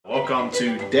welcome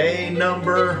to day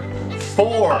number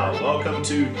 4. Welcome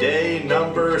to day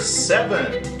number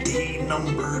 7. Day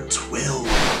number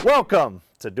 12. Welcome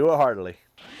to Do It Heartily.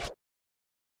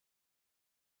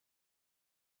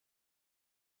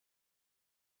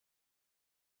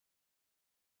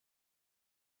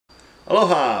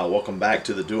 Aloha! Welcome back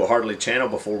to the Do It Heartily channel.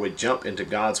 Before we jump into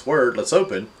God's Word, let's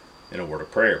open in a word of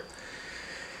prayer.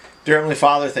 Dear Heavenly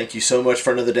Father, thank you so much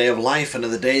for another day of life,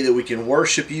 another day that we can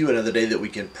worship you, another day that we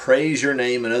can praise your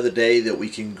name, another day that we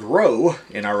can grow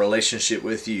in our relationship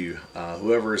with you.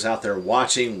 Whoever is out there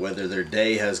watching, whether their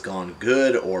day has gone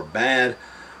good or bad,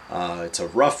 it's a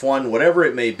rough one, whatever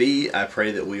it may be, I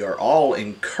pray that we are all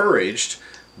encouraged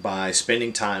by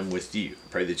spending time with you. I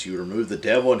pray that you remove the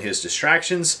devil and his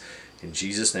distractions. In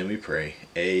Jesus' name we pray.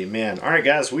 Amen. All right,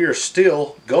 guys, we are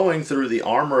still going through the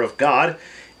armor of God.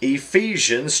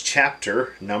 Ephesians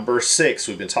chapter number 6.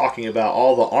 We've been talking about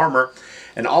all the armor,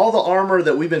 and all the armor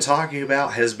that we've been talking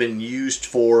about has been used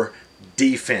for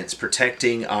defense,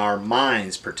 protecting our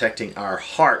minds, protecting our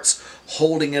hearts,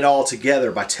 holding it all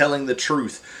together by telling the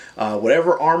truth.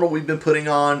 Whatever armor we've been putting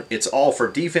on, it's all for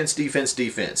defense, defense,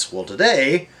 defense. Well,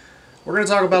 today we're going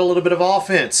to talk about a little bit of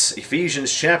offense.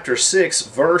 Ephesians chapter 6,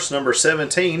 verse number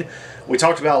 17. We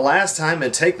talked about last time,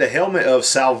 and take the helmet of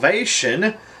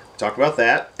salvation. Talk about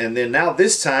that. And then now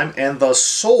this time, and the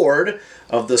sword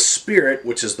of the Spirit,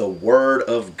 which is the Word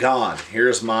of God.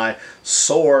 Here's my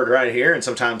sword right here. And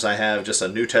sometimes I have just a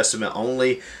New Testament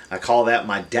only. I call that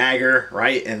my dagger,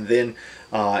 right? And then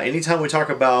anytime we talk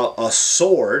about a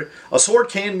sword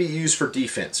can be used for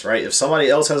defense, right? If somebody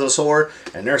else has a sword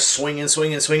and they're swinging,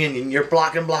 and you're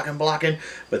blocking,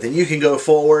 but then you can go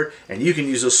forward and you can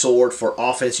use a sword for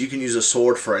offense. You can use a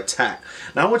sword for attack.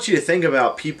 Now I want you to think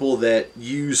about people that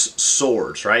use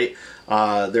swords, right?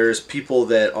 There's people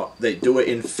that they do it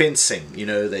in fencing. You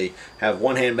know, they have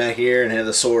one hand back here and have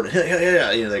the sword. You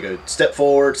know, they go step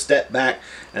forward, step back,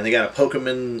 and they got to poke them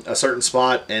in a certain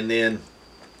spot, and then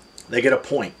they get a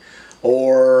point.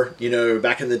 Or, you know,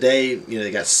 back in the day, you know,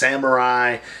 they got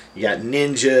samurai, you got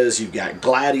ninjas, you've got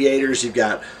gladiators, you've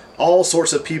got all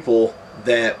sorts of people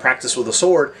that practice with a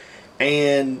sword.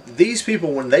 And these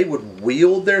people, when they would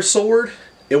wield their sword,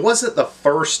 it wasn't the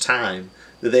first time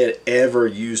that they had ever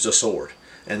used a sword.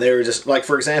 And they were just, like,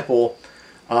 for example,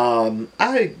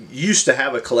 I used to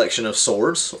have a collection of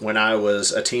swords when I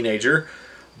was a teenager,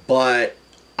 but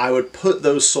I would put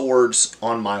those swords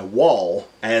on my wall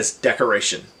as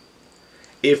decoration.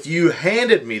 If you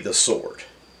handed me the sword,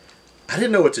 I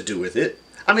didn't know what to do with it.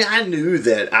 I mean, I knew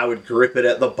that I would grip it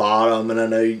at the bottom, and I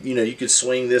know, you know, you could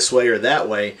swing this way or that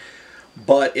way.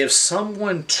 But if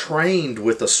someone trained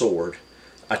with a sword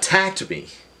attacked me,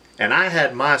 and I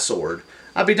had my sword,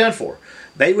 I'd be done for.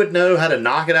 They would know how to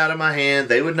knock it out of my hand.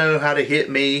 They would know how to hit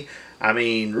me. I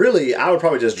mean, really, I would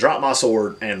probably just drop my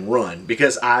sword and run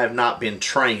because I have not been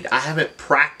trained. I haven't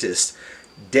practiced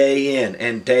day in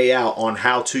and day out on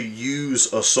how to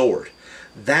use a sword.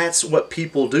 That's what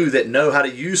people do that know how to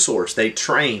use swords. They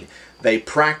train, they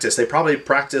practice. They probably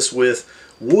practice with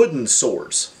wooden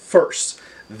swords first.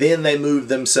 Then they move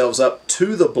themselves up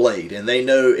to the blade, and they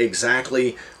know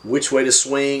exactly which way to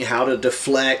swing, how to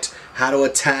deflect, how to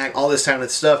attack, all this kind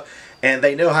of stuff. And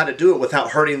they know how to do it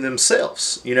without hurting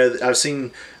themselves. You know, I've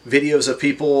seen videos of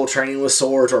people training with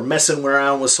swords or messing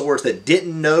around with swords that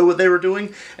didn't know what they were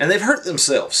doing, and they've hurt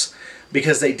themselves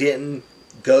because they didn't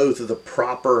go through the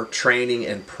proper training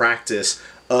and practice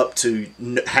up to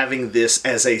having this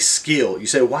as a skill. You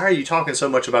say, why are you talking so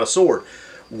much about a sword?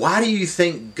 Why do you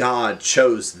think God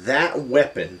chose that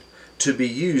weapon to be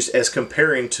used as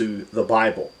comparing to the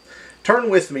Bible? Turn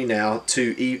with me now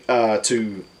to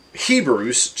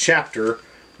Hebrews chapter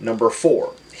number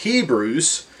 4.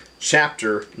 Hebrews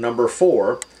chapter number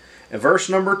 4 and verse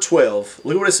number 12.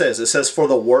 Look what it says. It says, for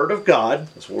the word of God,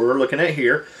 that's what we're looking at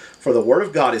here, for the word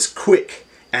of God is quick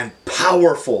and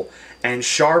powerful and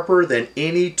sharper than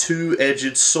any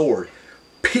two-edged sword,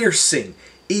 piercing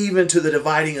even to the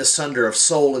dividing asunder of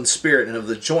soul and spirit and of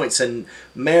the joints and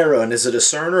marrow, and is a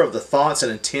discerner of the thoughts and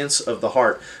intents of the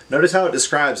heart. Notice how it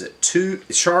describes it.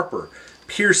 Sharper,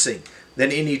 piercing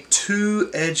than any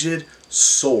two-edged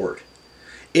sword.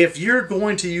 If you're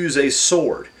going to use a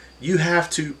sword, you have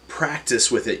to practice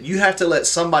with it. You have to let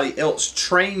somebody else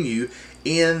train you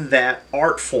in that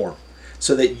art form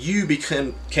so that you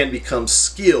can become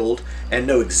skilled and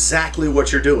know exactly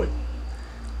what you're doing.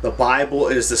 The Bible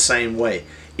is the same way.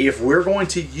 If we're going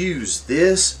to use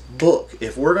this book,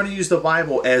 if we're going to use the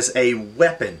Bible as a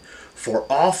weapon for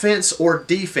offense or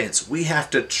defense, we have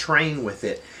to train with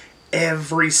it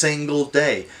every single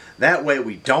day. That way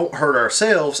we don't hurt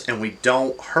ourselves and we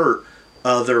don't hurt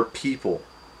other people.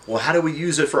 Well, how do we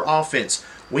use it for offense?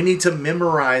 We need to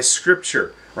memorize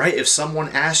Scripture, right? If someone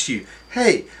asks you,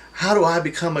 hey, how do I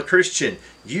become a Christian?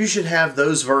 You should have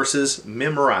those verses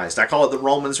memorized. I call it the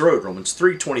Romans road. Romans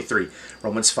 3:23,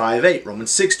 Romans 5:8,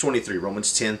 Romans 6:23,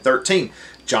 Romans 10:13,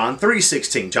 John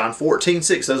 3:16, John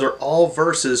 14:6. Those are all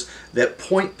verses that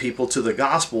point people to the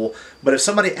gospel. But if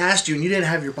somebody asked you and you didn't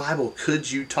have your Bible,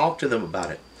 could you talk to them about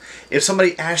it? If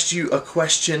somebody asked you a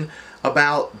question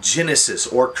about Genesis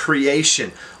or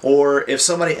creation, or if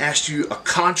somebody asked you a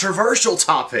controversial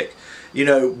topic,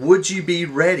 would you be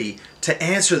ready to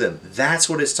answer them? That's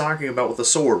what it's talking about with the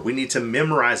sword. We need to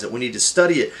memorize it. We need to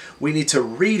study it. We need to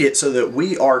read it so that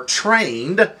we are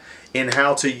trained in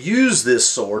how to use this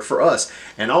sword for us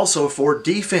and also for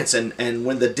defense. And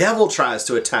when the devil tries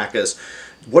to attack us,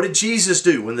 what did Jesus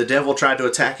do when the devil tried to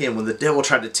attack him? When the devil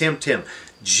tried to tempt him,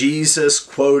 Jesus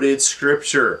quoted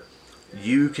Scripture.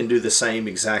 You can do the same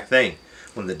exact thing.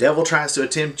 When the devil tries to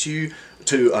attempt you,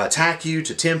 to attack you,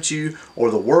 to tempt you, or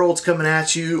the world's coming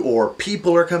at you, or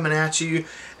people are coming at you,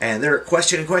 and they're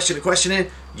questioning,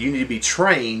 you need to be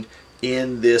trained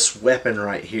in this weapon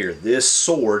right here, this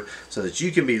sword, so that you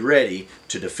can be ready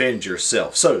to defend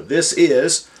yourself. So this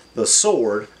is the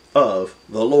sword of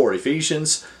the Lord.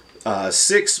 Ephesians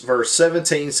 6 verse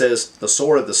 17 says, the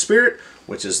sword of the Spirit,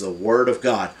 which is the Word of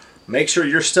God. Make sure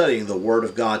you're studying the Word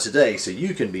of God today so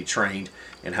you can be trained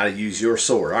in how to use your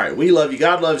sword. All right, we love you.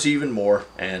 God loves you even more.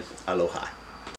 And aloha.